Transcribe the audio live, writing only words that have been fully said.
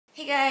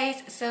Hey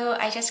guys, so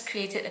I just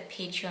created a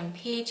Patreon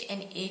page,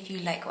 and if you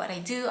like what I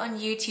do on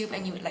YouTube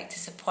and you would like to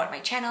support my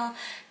channel,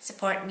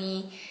 support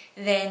me,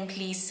 then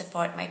please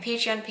support my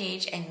Patreon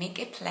page and make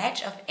a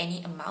pledge of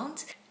any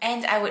amount,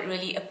 and I would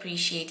really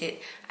appreciate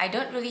it. I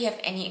don't really have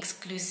any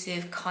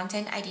exclusive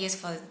content ideas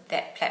for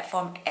that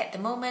platform at the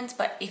moment,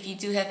 but if you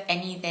do have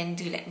any, then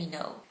do let me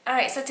know.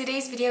 Alright, so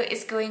today's video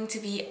is going to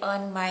be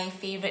on my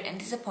favorite and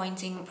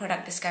disappointing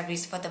product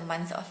discoveries for the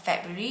month of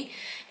February,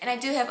 and I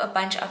do have a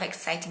bunch of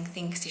exciting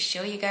things to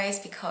show you guys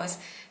because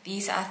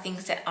these are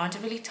things that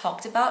aren't really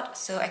talked about,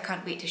 so I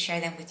can't wait to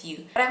share them with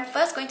you. But I'm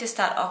first going to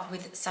start off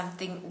with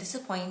something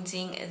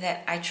disappointing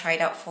that I tried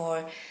out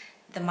for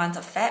the month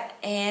of Feb,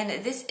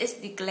 and this is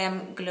the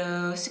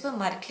Glamglow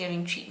Supermud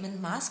Clearing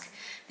Treatment Mask.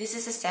 This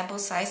is a sample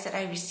size that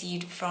I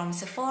received from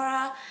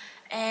Sephora,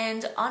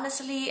 and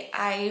honestly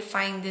I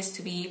find this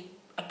to be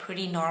a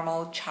pretty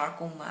normal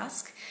charcoal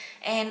mask.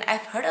 And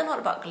I've heard a lot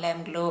about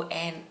Glamglow,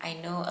 and I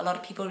know a lot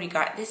of people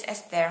regard this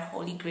as their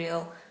holy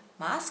grail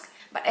mask.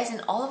 But as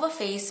an all-over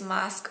face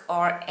mask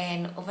or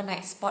an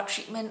overnight spot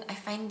treatment, I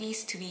find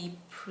these to be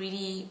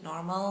pretty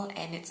normal,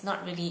 and it's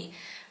not really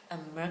a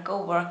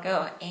miracle worker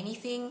or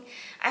anything.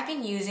 I've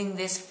been using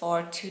this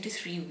for 2 to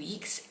 3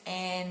 weeks,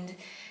 and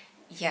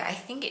yeah, I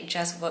think it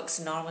just works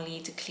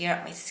normally to clear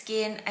up my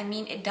skin. I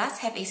mean, it does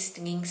have a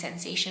stinging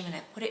sensation when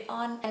I put it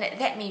on, and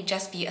that may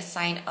just be a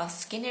sign of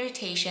skin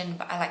irritation,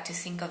 but I like to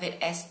think of it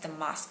as the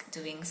mask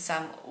doing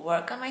some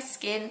work on my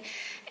skin.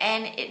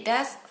 And it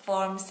does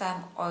form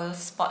some oil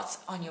spots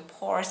on your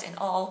pores and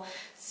all,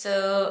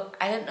 so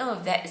I don't know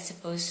if that is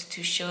supposed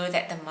to show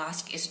that the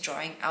mask is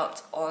drawing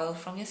out oil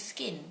from your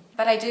skin.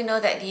 But I do know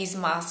that these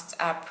masks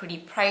are pretty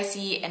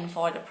pricey, and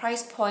for the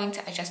price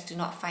point, I just do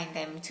not find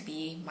them to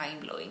be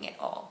mind-blowing at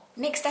all.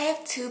 Next, I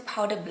have two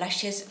powder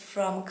blushes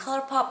from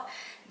ColourPop.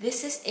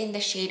 This is in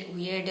the shade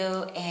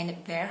Weirdough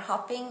and Barre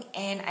Hopping,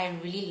 and I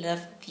really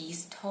love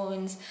these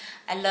tones.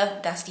 I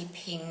love dusty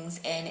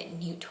pinks and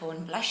nude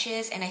tone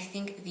blushes, and I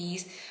think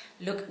these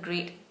look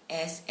great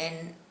as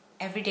an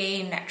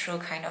everyday natural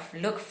kind of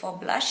look for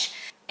blush.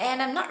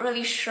 And I'm not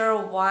really sure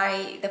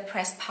why the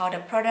pressed powder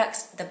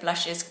products, the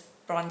blushes,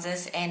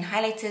 bronzers and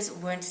highlighters,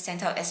 weren't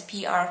sent out as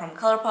PR from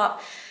ColourPop.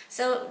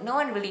 So no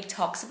one really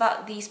talks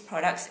about these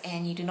products,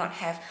 and you do not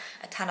have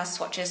a ton of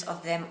swatches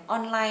of them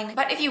online.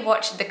 But if you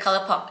watch the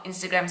ColourPop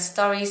Instagram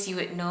stories, you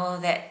would know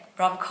that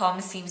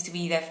rom-com seems to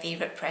be their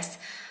favorite pressed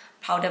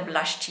powder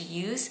blush to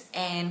use,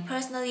 and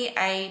personally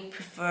I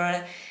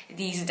prefer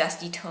these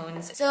dusty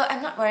tones. So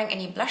I'm not wearing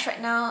any blush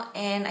right now,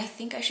 and I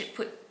think I should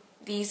put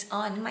these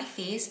on my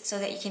face so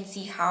that you can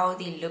see how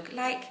they look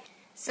like.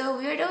 So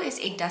Weirdough is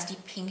a dusty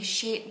pink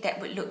shade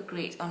that would look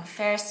great on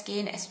fair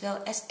skin as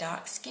well as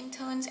dark skin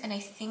tones, and I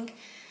think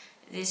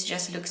this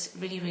just looks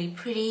really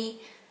pretty.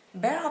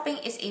 Barre Hopping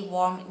is a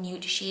warm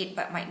nude shade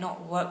but might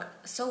not work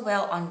so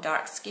well on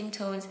dark skin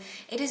tones.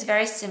 It is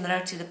very similar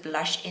to the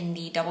blush in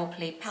the Double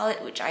Play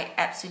palette, which I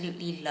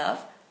absolutely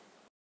love.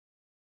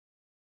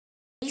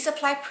 These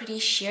apply pretty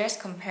sheers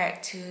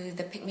compared to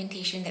the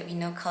pigmentation that we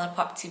know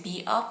ColourPop to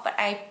be of, but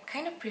I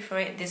kind of prefer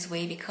it this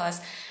way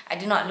because I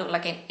do not look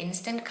like an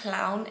instant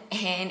clown,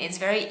 and it's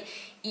very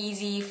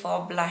easy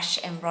for blush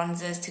and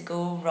bronzers to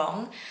go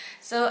wrong.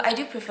 So I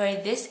do prefer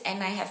this,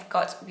 and I have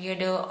got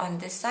Weirdough on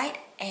this side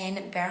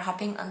and Barre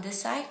Hopping on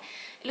this side.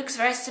 It looks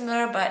very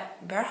similar,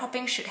 but Barre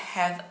Hopping should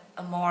have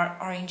a more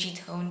orangey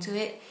tone to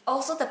it.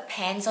 Also, the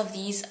pans of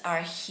these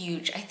are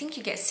huge. I think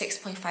you get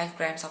 6.5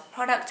 grams of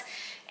product,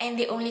 and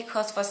they only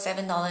cost for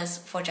 $7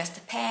 for just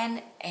the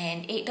pan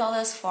and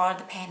 $8 for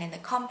the pan and the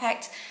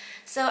compact.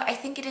 So I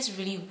think it is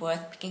really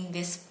worth picking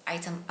this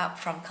item up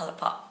from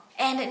ColourPop.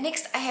 And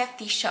next, I have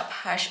the Shop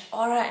Hush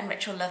Aura and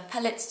Retro Love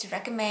palettes to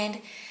recommend.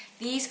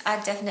 These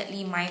are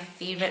definitely my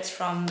favorites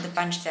from the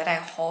bunch that I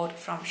hauled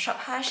from Shop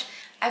Hush.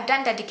 I've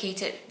done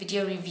dedicated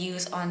video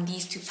reviews on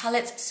these two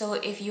palettes, so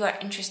if you are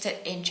interested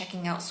in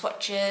checking out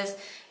swatches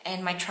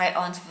and my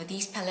try-ons for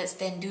these palettes,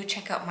 then do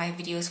check out my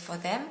videos for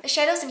them. The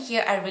shadows in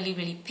here are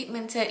really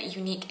pigmented,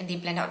 unique, and they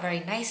blend out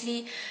very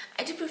nicely.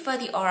 I do prefer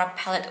the Aura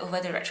palette over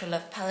the Retro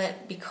Love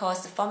palette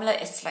because the formula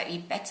is slightly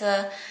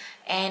better,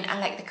 and I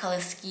like the color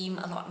scheme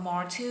a lot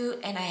more too,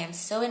 and I am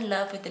so in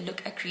love with the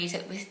look I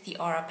created with the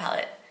Aura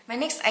palette. My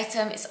next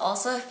item is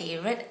also a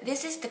favorite.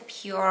 This is the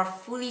Pure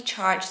Fully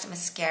Charged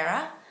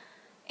Mascara,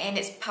 and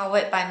it's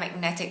powered by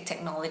magnetic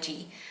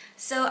technology.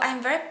 So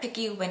I'm very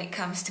picky when it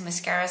comes to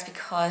mascaras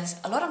because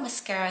a lot of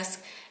mascaras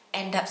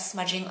end up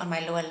smudging on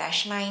my lower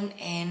lash line,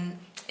 and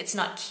it's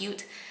not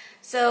cute.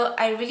 So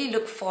I really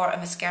look for a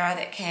mascara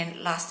that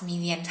can last me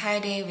the entire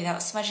day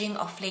without smudging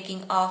or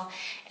flaking off,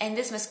 and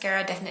this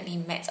mascara definitely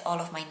met all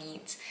of my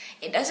needs.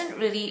 It doesn't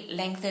really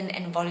lengthen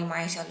and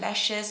volumize your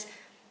lashes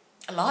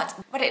a lot,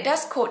 but it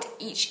does coat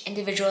each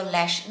individual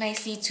lash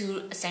nicely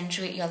to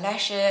accentuate your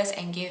lashes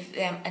and give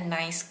them a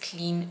nice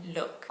clean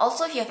look.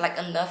 Also, if you have like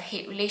a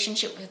love-hate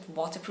relationship with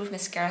waterproof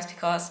mascaras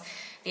because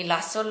they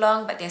last so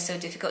long but they're so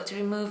difficult to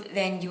remove,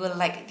 then you will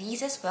like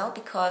these as well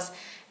because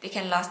They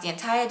can last the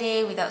entire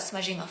day without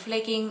smudging or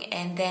flaking,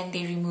 and then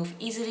they remove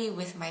easily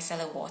with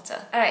micellar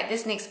water. Alright,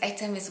 this next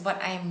item is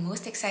what I am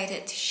most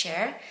excited to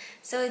share.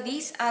 So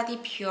these are the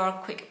Pure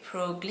Quick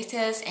Pro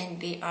glitters, and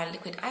they are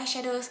liquid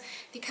eyeshadows.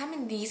 They come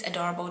in these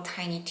adorable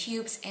tiny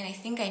tubes, and I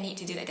think I need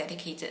to do a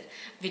dedicated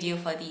video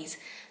for these.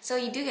 So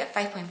you do get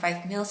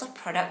 5.5 mils of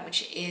product,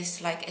 which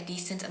is like a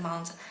decent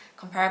amount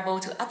comparable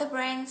to other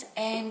brands,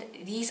 and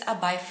these are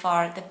by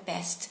far the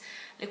best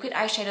liquid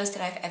eyeshadows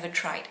that I've ever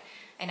tried.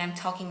 And I'm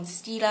talking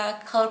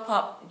Stila,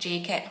 ColourPop,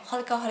 JCat,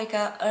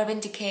 Holika, Urban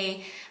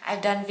Decay.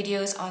 I've done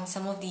videos on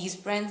some of these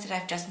brands that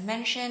I've just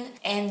mentioned,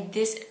 and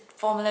this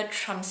formula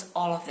trumps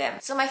all of them.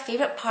 So my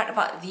favorite part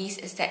about these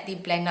is that they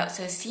blend out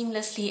so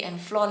seamlessly and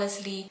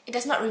flawlessly. It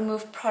does not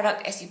remove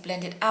product as you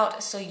blend it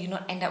out, so you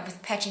don't end up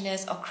with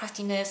patchiness or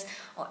crustiness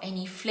or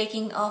any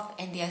flaking off,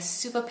 and they are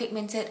super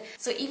pigmented,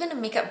 so even a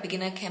makeup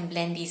beginner can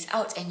blend these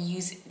out and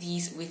use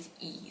these with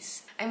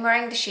ease. I'm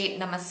wearing the shade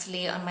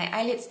Namaste on my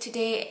eyelids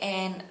today,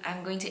 and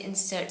I'm going to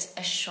insert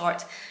a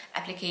short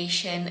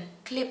application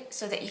clip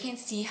so that you can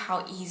see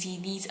how easy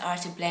these are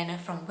to blend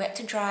from wet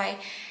to dry.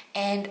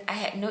 And I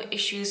had no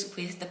issues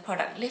with the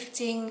product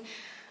lifting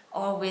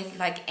or with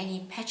like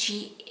any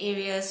patchy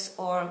areas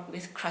or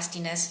with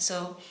crustiness.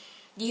 So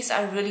these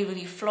are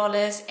really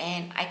flawless,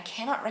 and I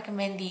cannot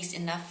recommend these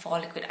enough for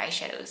liquid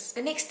eyeshadows.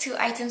 The next two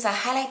items are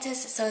highlighters.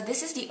 So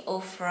this is the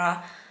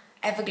Ofra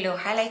Everglow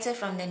highlighter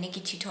from the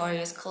Nikki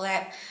Tutorials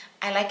collab.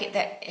 I like it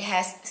that it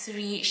has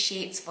 3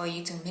 shades for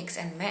you to mix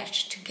and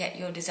match to get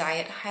your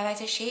desired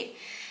highlighter shade.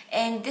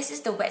 And this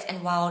is the Wet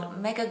n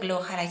Wild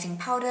Megaglo highlighting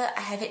powder.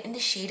 I have it in the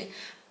shade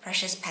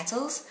Precious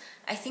Petals.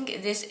 I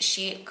think this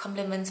shade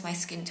complements my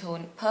skin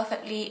tone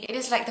perfectly. It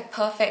is like the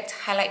perfect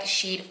highlight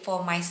shade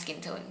for my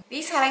skin tone.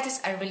 These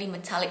highlighters are really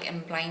metallic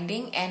and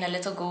blinding, and a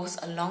little goes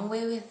a long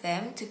way with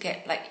them to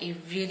get like a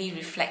really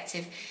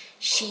reflective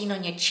sheen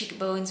on your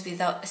cheekbones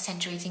without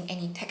accentuating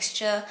any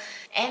texture.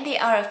 And they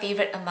are a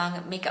favorite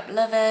among makeup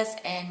lovers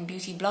and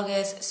beauty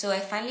bloggers, so I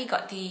finally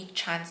got the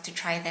chance to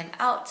try them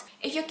out.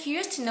 If you're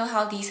curious to know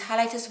how these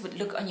highlighters would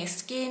look on your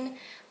skin,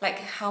 like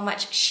how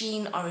much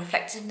sheen or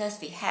reflectiveness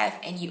they have,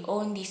 and you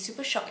own the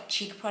Super Shock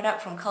Cheek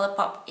product from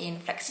ColourPop in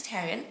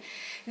Flexitarian,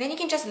 then you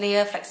can just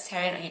layer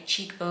Flexitarian on your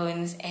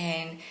cheekbones,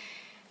 and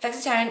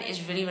Flexitarian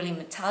is really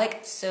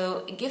metallic,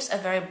 so it gives a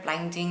very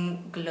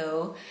blinding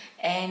glow,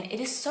 and it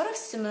is sort of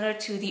similar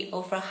to the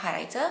Ofra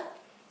highlighter.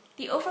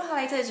 The Ofra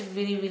highlighter is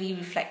really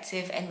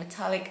reflective and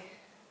metallic,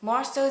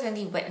 more so than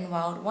the Wet n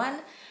Wild one.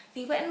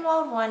 The Wet n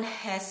Wild one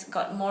has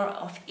got more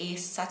of a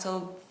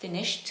subtle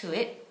finish to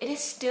it. It is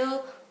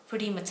still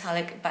pretty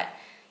metallic, but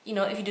you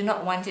know, if you do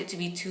not want it to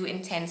be too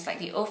intense like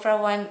the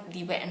Ofra one,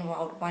 the Wet n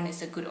Wild one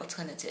is a good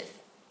alternative.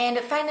 And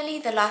finally,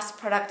 the last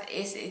product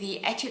is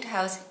the Etude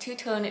House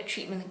Two-Tone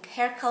Treatment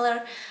Hair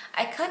Color.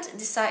 I can't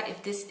decide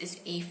if this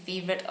is a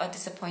favorite or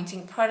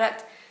disappointing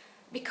product,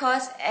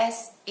 because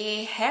as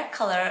a hair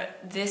color,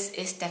 this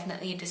is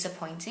definitely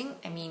disappointing.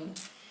 I mean,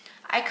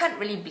 I can't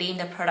really blame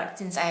the product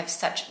since I have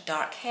such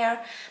dark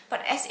hair,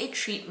 but as a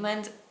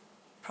treatment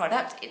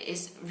product, it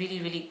is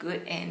really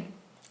good, and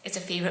it's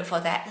a favorite for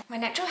that. My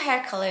natural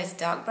hair color is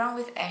dark brown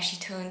with ashy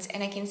tones,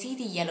 and I can see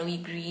the yellowy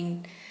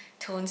green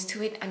tones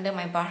to it under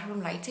my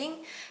bathroom lighting.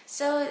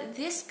 So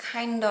this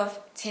kind of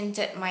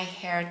tinted my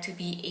hair to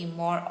be a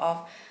more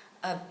of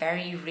a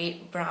berry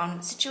red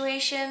brown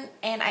situation,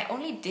 and I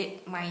only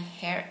did my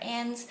hair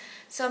ends,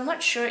 so I'm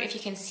not sure if you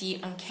can see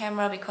it on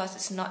camera because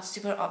it's not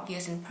super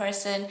obvious in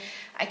person.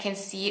 I can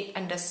see it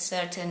under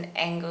certain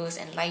angles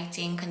and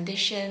lighting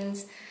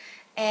conditions.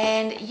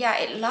 And yeah,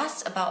 it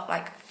lasts about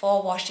like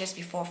 4 washes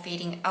before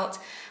fading out,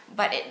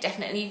 but it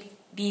definitely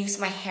leaves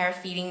my hair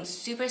feeling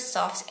super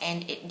soft,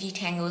 and it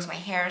detangles my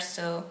hair,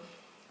 so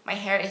my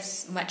hair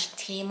is much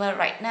tamer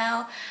right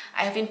now.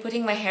 I've been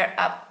putting my hair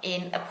up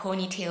in a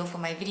ponytail for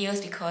my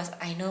videos because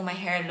I know my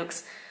hair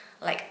looks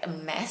like a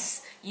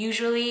mess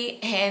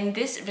usually, and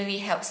this really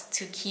helps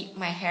to keep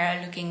my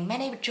hair looking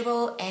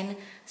manageable and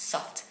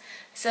soft.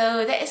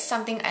 So that is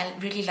something I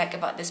really like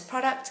about this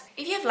product.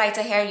 If you have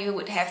lighter hair, you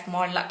would have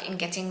more luck in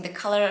getting the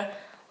color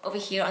over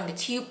here on the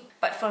tube.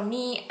 But for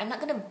me, I'm not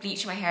gonna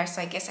bleach my hair,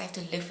 so I guess I have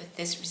to live with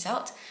this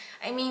result.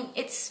 I mean,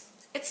 it's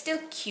still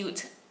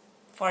cute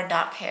for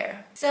dark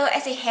hair. So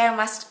as a hair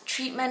mask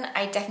treatment,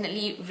 I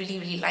definitely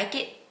really like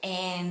it,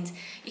 and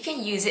you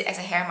can use it as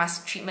a hair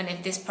mask treatment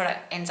if this product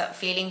ends up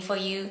failing for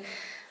you.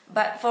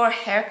 But for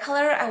hair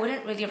color, I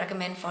wouldn't really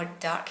recommend for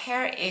dark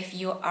hair if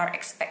you are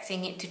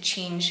expecting it to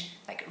change,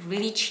 like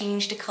really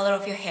change the color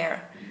of your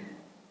hair.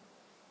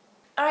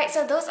 Alright,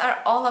 so those are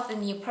all of the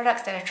new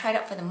products that I tried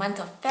out for the month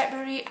of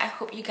February. I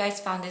hope you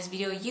guys found this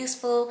video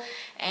useful,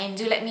 and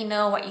do let me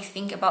know what you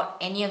think about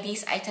any of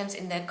these items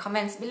in the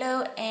comments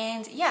below.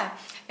 And yeah,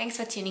 thanks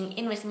for tuning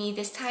in with me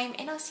this time,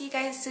 and I'll see you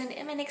guys soon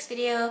in my next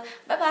video.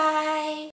 Bye bye!